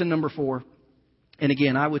 person number 4. And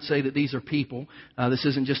again, I would say that these are people. This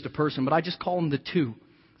isn't just a person, but I just call them the two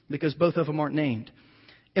because both of them aren't named.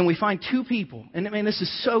 And we find two people, and I mean, this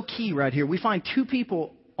is so key right here. We find two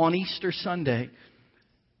people on Easter Sunday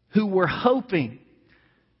who were hoping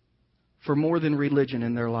for more than religion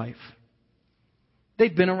in their life.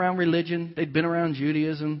 They'd been around religion. They'd been around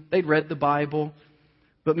Judaism. They'd read the Bible.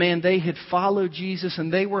 But man, they had followed Jesus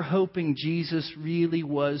and they were hoping Jesus really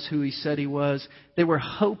was who he said he was. They were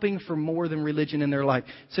hoping for more than religion in their life.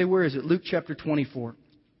 Say, where is it? Luke chapter 24.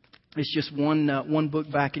 It's just one book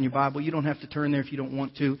back in your Bible. You don't have to turn there if you don't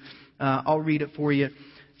want to. I'll read it for you.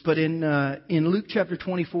 But in Luke chapter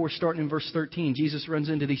 24, starting in verse 13, Jesus runs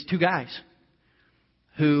into these two guys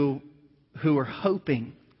who are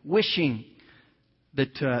hoping, wishing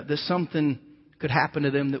that something could happen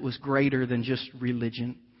to them that was greater than just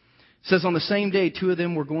religion. It says on the same day, two of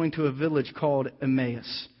them were going to a village called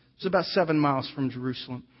Emmaus. It's about 7 miles from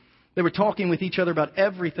Jerusalem. They were talking with each other about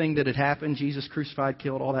everything that had happened. Jesus crucified,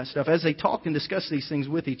 killed, all that stuff. As they talked and discussed these things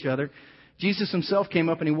with each other, Jesus himself came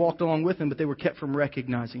up and he walked along with them, but they were kept from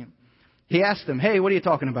recognizing him. He asked them, hey, what are you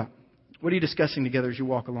talking about? What are you discussing together as you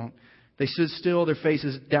walk along? They stood still, their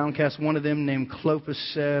faces downcast. One of them, named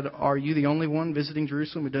Clopas, said, are you the only one visiting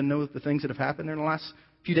Jerusalem who doesn't know the things that have happened there in the last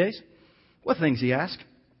few days? What things, he asked.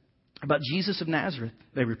 About Jesus of Nazareth,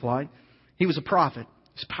 they replied. He was a prophet.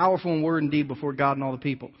 He was powerful in word and deed before God and all the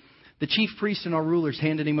people. The chief priests and our rulers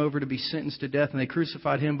handed him over to be sentenced to death, and they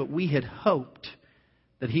crucified him, but we had hoped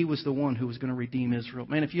that he was the one who was going to redeem Israel.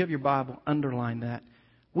 Man, if you have your Bible, underline that.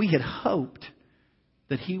 We had hoped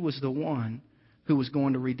that he was the one who was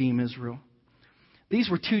going to redeem Israel. These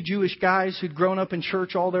were two Jewish guys who'd grown up in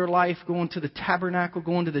church all their life, going to the tabernacle,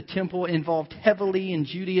 going to the temple, involved heavily in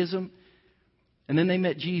Judaism. And then they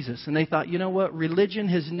met Jesus, and they thought, you know what? Religion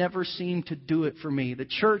has never seemed to do it for me. The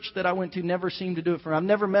church that I went to never seemed to do it for me. I've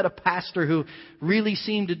never met a pastor who really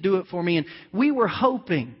seemed to do it for me. And we were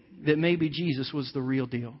hoping that maybe Jesus was the real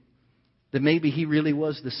deal, that maybe he really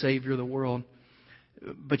was the Savior of the world.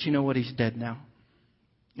 But you know what? He's dead now,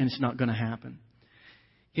 and it's not going to happen.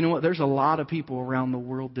 You know what? There's a lot of people around the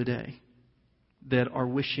world today that are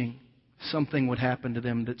wishing something would happen to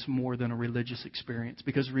them that's more than a religious experience,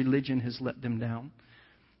 because religion has let them down.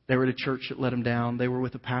 They were at a church that let them down. They were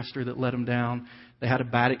with a pastor that let them down. They had a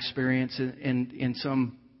bad experience in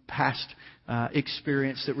some past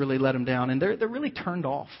experience that really let them down. And they're really turned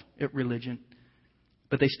off at religion.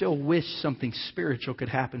 But they still wish something spiritual could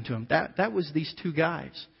happen to them. That was these two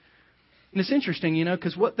guys. And it's interesting, you know,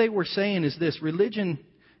 because what they were saying is this: religion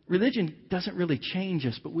doesn't really change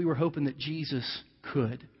us, but we were hoping that Jesus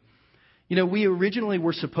could. You know, we originally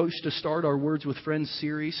were supposed to start our Words with Friends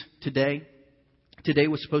series today. Today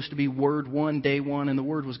was supposed to be Word 1, Day 1, and the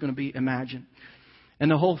word was going to be imagine. And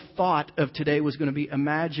the whole thought of today was going to be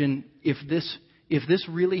imagine if this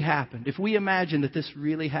really happened. If we imagine that this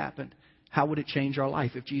really happened, how would it change our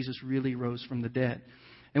life if Jesus really rose from the dead?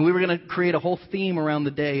 And we were going to create a whole theme around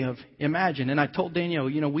the day of imagine. And I told Danielle,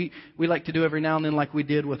 you know, we like to do every now and then, like we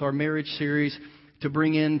did with our marriage series, to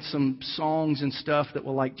bring in some songs and stuff that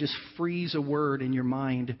will like just freeze a word in your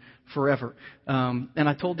mind forever. And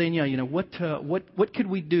I told Danielle, you know, what could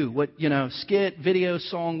we do? What, you know, skit, video,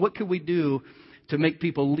 song, what could we do to make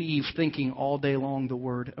people leave thinking all day long the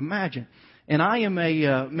word imagine? And I am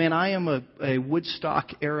a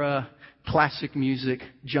Woodstock era classic music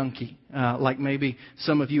junkie, like maybe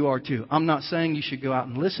some of you are too. I'm not saying you should go out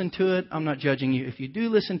and listen to it. I'm not judging you if you do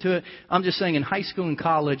listen to it. I'm just saying in high school and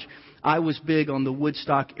college, I was big on the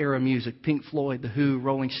Woodstock era music. Pink Floyd, The Who,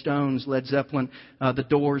 Rolling Stones, Led Zeppelin, The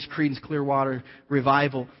Doors, Creedence Clearwater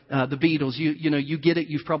Revival, The Beatles. You get it.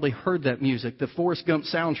 You've probably heard that music. The Forrest Gump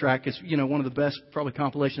soundtrack is, you know, one of the best probably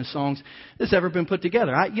compilation of songs that's ever been put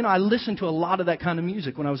together. I listened to a lot of that kind of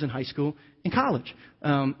music when I was in high school and college.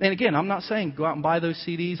 And again, I'm not saying go out and buy those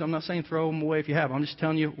CDs. I'm not saying throw them away if you have. I'm just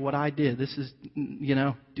telling you what I did. This is, you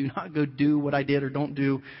know, do not go do what I did or don't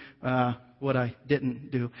do what I didn't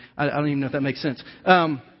do. I don't even know if that makes sense.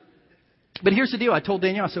 But here's the deal. I told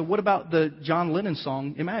Danielle, I said, what about the John Lennon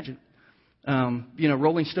song, Imagine? You know,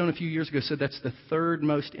 Rolling Stone a few years ago said that's the third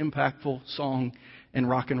most impactful song in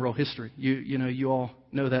rock and roll history. You all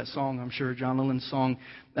know that song, I'm sure, John Lennon's song,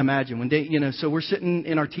 Imagine. So we're sitting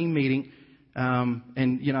in our team meeting,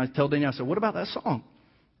 and, you know, I tell Danielle, I said, what about that song?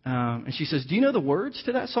 And she says, do you know the words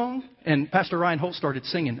to that song? And Pastor Ryan Holt started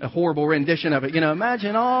singing a horrible rendition of it. You know,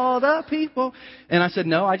 imagine all the people. And I said,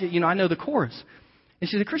 no, I know the chorus. And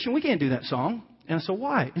she said, Christian, we can't do that song. And I said,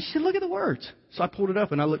 why? And she said, look at the words. So I pulled it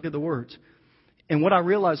up and I looked at the words. And what I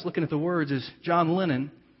realized looking at the words is John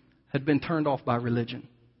Lennon had been turned off by religion.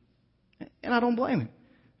 And I don't blame him.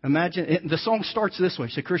 Imagine, the song starts this way.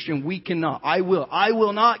 Say, Christian, I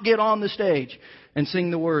will not get on the stage and sing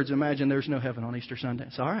the words, imagine there's no heaven on Easter Sunday.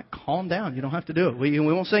 So, all right, calm down. You don't have to do it. We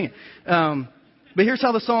won't sing it. But here's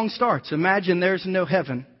how the song starts. Imagine there's no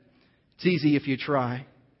heaven. It's easy if you try.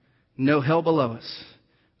 No hell below us.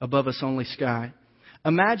 Above us only sky.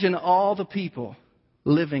 Imagine all the people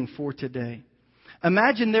living for today.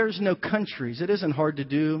 Imagine there's no countries. It isn't hard to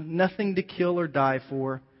do. Nothing to kill or die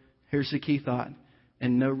for. Here's the key thought.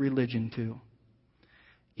 And no religion too.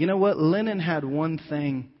 You know what? Lennon had one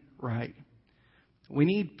thing right. We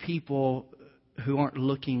need people who aren't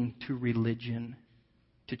looking to religion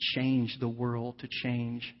to change the world, to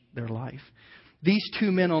change their life. These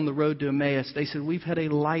two men on the road to Emmaus, they said, we've had a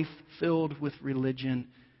life filled with religion,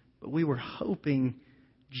 but we were hoping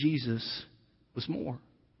Jesus was more.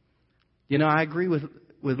 You know, I agree with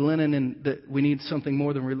Lennon in that we need something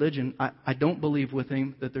more than religion. I don't believe with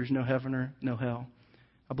him that there's no heaven or no hell.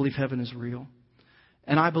 I believe heaven is real.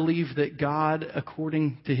 And I believe that God,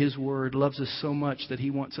 according to His Word, loves us so much that He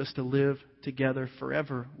wants us to live together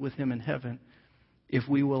forever with Him in heaven if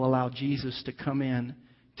we will allow Jesus to come in,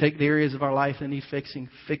 take the areas of our life that need fixing,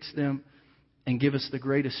 fix them, and give us the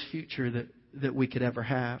greatest future that we could ever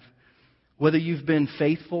have. Whether you've been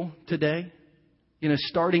faithful today, you know,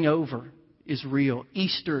 starting over is real.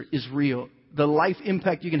 Easter is real. The life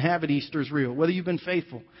impact you can have at Easter is real. Whether you've been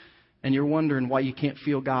faithful and you're wondering why you can't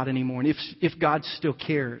feel God anymore, and if God still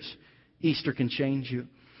cares, Easter can change you.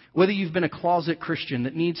 Whether you've been a closet Christian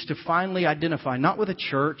that needs to finally identify, not with a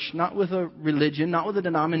church, not with a religion, not with a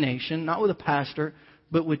denomination, not with a pastor,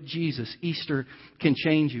 but with Jesus, Easter can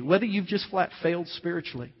change you. Whether you've just flat failed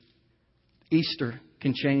spiritually, Easter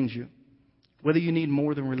can change you. Whether you need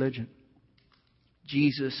more than religion,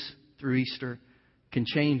 Jesus through Easter can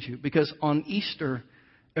change you. Because on Easter,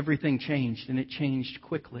 everything changed, and it changed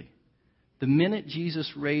quickly. The minute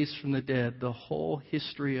Jesus raised from the dead, the whole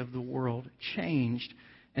history of the world changed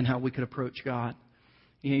in how we could approach God.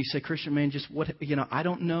 You say, Christian, man, just what, I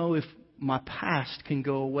don't know if my past can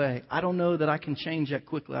go away. I don't know that I can change that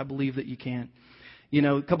quickly. I believe that you can.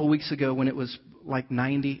 A couple of weeks ago when it was like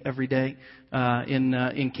 90 every day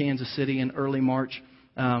in Kansas City in early March,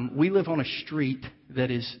 we live on a street that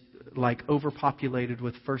is like overpopulated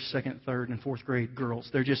with first, second, third, and fourth grade girls.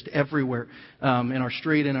 They're just everywhere in our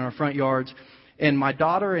street and in our front yards. And my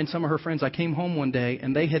daughter and some of her friends, I came home one day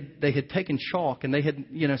and they had taken chalk and they had,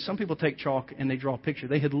 some people take chalk and they draw a picture.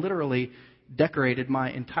 They had literally decorated my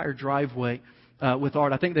entire driveway with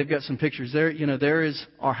art. I think they've got some pictures there. There is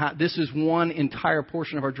our house. This is one entire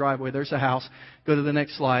portion of our driveway. There's a house. Go to the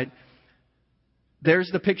next slide.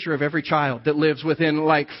 There's the picture of every child that lives within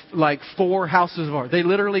like 4 houses of ours. They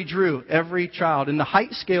literally drew every child. And the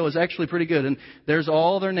height scale is actually pretty good. And there's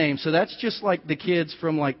all their names. So that's just like the kids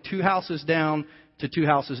from like 2 houses down to 2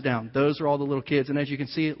 houses down. Those are all the little kids. And as you can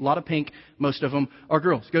see, a lot of pink. Most of them are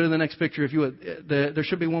girls. Go to the next picture if you would. There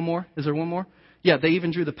should be one more. Is there one more? Yeah, they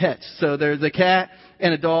even drew the pets. So there's a cat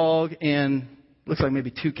and a dog and looks like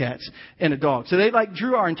maybe 2 cats and a dog. So they like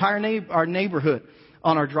drew our entire neighborhood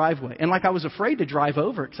on our driveway. And like I was afraid to drive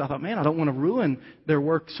over it because I thought, man, I don't want to ruin their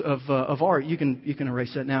works of art. You can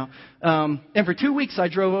erase that now. And for 2 weeks I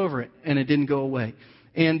drove over it and it didn't go away.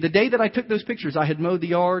 And the day that I took those pictures, I had mowed the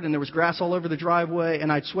yard and there was grass all over the driveway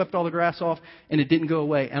and I'd swept all the grass off and it didn't go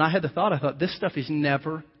away. And I had the thought, this stuff is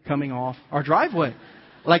never coming off our driveway,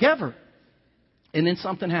 like ever. And then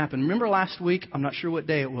something happened. Remember last week? I'm not sure what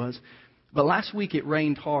day it was, but last week it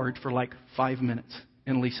rained hard for like 5 minutes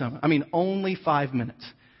in Lee Summit. I mean, only 5 minutes.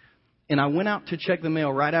 And I went out to check the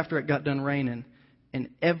mail right after it got done raining, and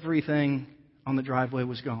everything on the driveway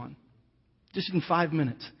was gone. Just in 5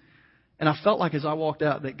 minutes. And I felt like as I walked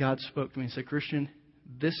out that God spoke to me and said, Christian,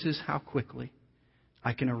 this is how quickly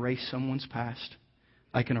I can erase someone's past.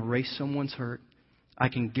 I can erase someone's hurt. I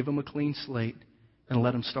can give them a clean slate and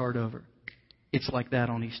let them start over. It's like that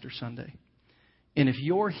on Easter Sunday. And if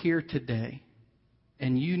you're here today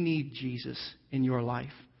and you need Jesus in your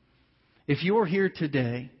life, if you're here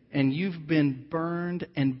today and you've been burned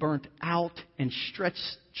and burnt out and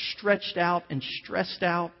stretched out and stressed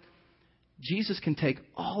out, Jesus can take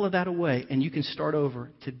all of that away and you can start over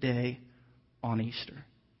today on Easter.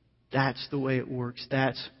 That's the way it works.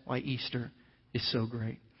 That's why Easter is so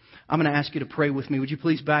great. I'm going to ask you to pray with me. Would you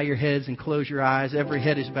please bow your heads and close your eyes? Every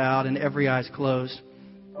head is bowed and every eye is closed.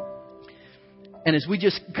 And as we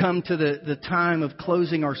just come to the time of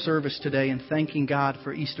closing our service today and thanking God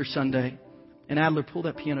for Easter Sunday, and Adler, pull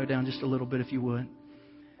that piano down just a little bit if you would.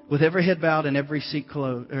 With every head bowed and every seat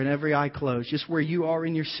closed, or and every eye closed, just where you are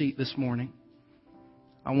in your seat this morning,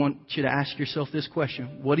 I want you to ask yourself this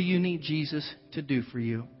question. What do you need Jesus to do for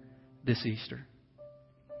you this Easter?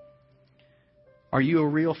 Are you a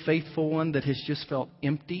real faithful one that has just felt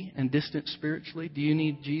empty and distant spiritually? Do you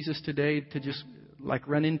need Jesus today to just like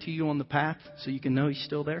run into you on the path so you can know He's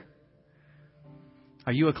still there?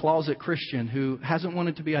 Are you a closet Christian who hasn't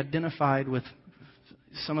wanted to be identified with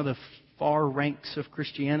some of the far ranks of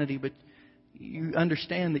Christianity, but you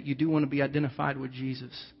understand that you do want to be identified with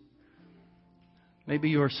Jesus? Maybe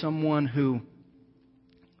you're someone who,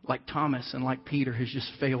 like Thomas and like Peter, has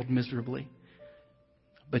just failed miserably,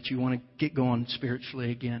 but you want to get going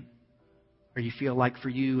spiritually again. Or you feel like for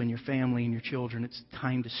you and your family and your children, it's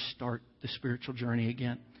time to start the spiritual journey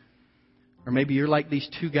again. Or maybe you're like these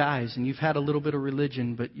 2 guys and you've had a little bit of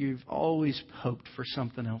religion, but you've always hoped for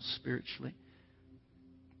something else spiritually.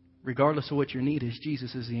 Regardless of what your need is,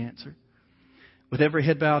 Jesus is the answer. With every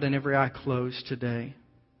head bowed and every eye closed today,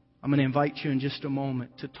 I'm going to invite you in just a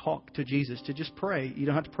moment to talk to Jesus, to just pray. You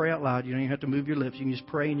don't have to pray out loud. You don't even have to move your lips. You can just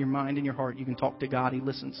pray in your mind and your heart. You can talk to God. He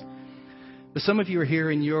listens. But some of you are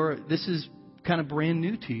here and this is kind of brand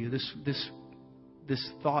new to you,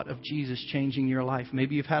 this thought of Jesus changing your life.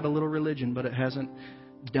 Maybe you've had a little religion, but it hasn't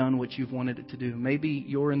done what you've wanted it to do. Maybe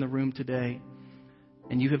you're in the room today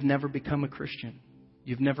and you have never become a Christian.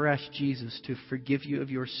 You've never asked Jesus to forgive you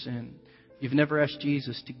of your sin. You've never asked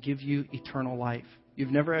Jesus to give you eternal life.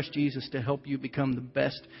 You've never asked Jesus to help you become the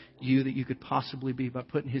best you that you could possibly be by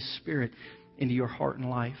putting His Spirit into your heart and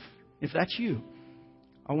life. If that's you,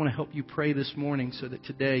 I want to help you pray this morning so that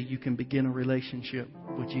today you can begin a relationship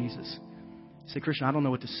with Jesus. You say, Christian, I don't know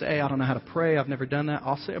what to say. I don't know how to pray. I've never done that.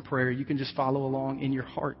 I'll say a prayer. You can just follow along in your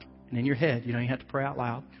heart and in your head. You don't even have to pray out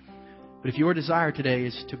loud. But if your desire today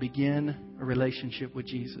is to begin a relationship with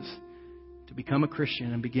Jesus, to become a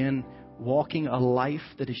Christian and begin walking a life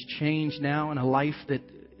that is changed now and a life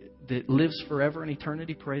that lives forever in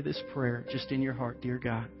eternity, pray this prayer just in your heart. Dear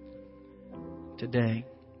God, today,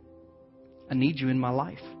 I need you in my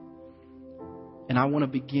life. And I want to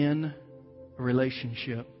begin a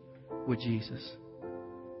relationship with Jesus.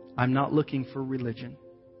 I'm not looking for religion,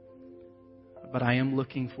 but I am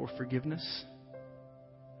looking for forgiveness,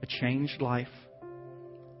 a changed life,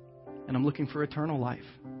 and I'm looking for eternal life.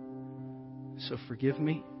 So forgive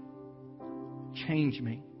me, change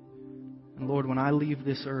me, and Lord, when I leave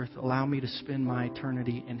this earth, allow me to spend my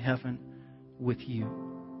eternity in heaven with you.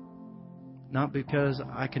 Not because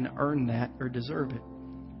I can earn that or deserve it,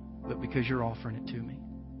 but because you're offering it to me.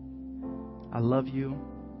 I love you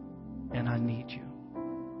and I need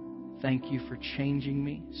you. Thank you for changing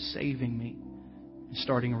me, saving me, and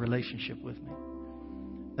starting a relationship with me.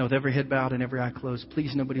 Now, with every head bowed and every eye closed,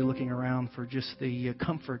 please nobody looking around for just the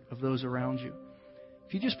comfort of those around you.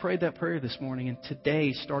 If you just prayed that prayer this morning and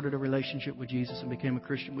today started a relationship with Jesus and became a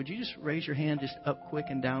Christian, would you just raise your hand just up quick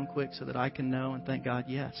and down quick so that I can know and thank God,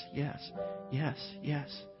 yes, yes, yes, yes.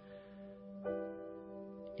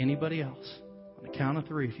 Anybody else? On the count of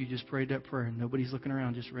 3, if you just prayed that prayer and nobody's looking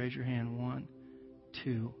around, just raise your hand. 1,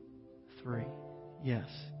 2, 3. Yes.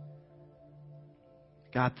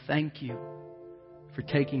 God, thank you for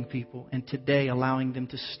taking people and today allowing them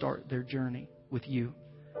to start their journey with you.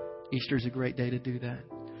 Easter is a great day to do that.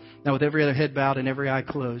 Now, with every other head bowed and every eye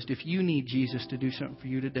closed, if you need Jesus to do something for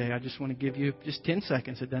you today, I just want to give you just 10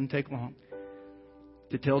 seconds. It doesn't take long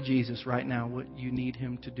to tell Jesus right now what you need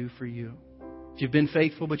Him to do for you. If you've been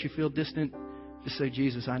faithful but you feel distant, just say,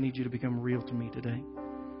 Jesus, I need you to become real to me today.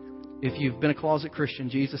 If you've been a closet Christian,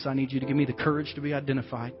 Jesus, I need you to give me the courage to be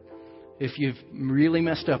identified. If you've really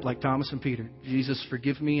messed up like Thomas and Peter, Jesus,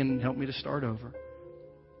 forgive me and help me to start over.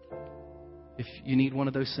 If you need one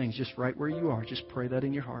of those things, just right where you are, just pray that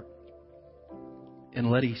in your heart.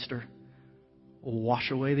 And let Easter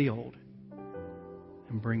wash away the old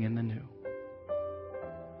and bring in the new.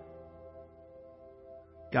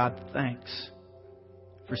 God, thanks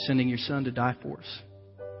for sending your Son to die for us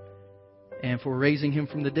and for raising Him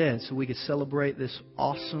from the dead so we could celebrate this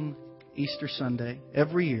awesome Easter Sunday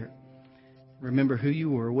every year. Remember who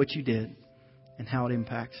you were, what you did, and how it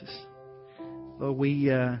impacts us. Lord,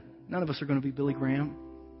 none of us are going to be Billy Graham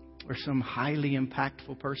or some highly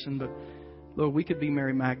impactful person, but Lord, we could be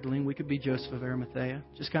Mary Magdalene. We could be Joseph of Arimathea,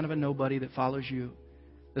 just kind of a nobody that follows you,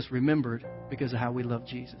 that's remembered because of how we love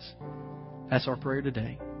Jesus. That's our prayer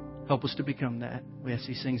today. Help us to become that. We ask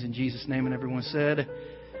these things in Jesus' name, and everyone said,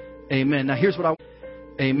 Amen. Now here's what I.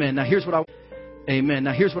 Amen. Now here's what I. Amen.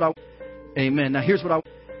 Now here's what I. Amen. Now here's what I.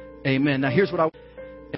 Amen. Now here's what I.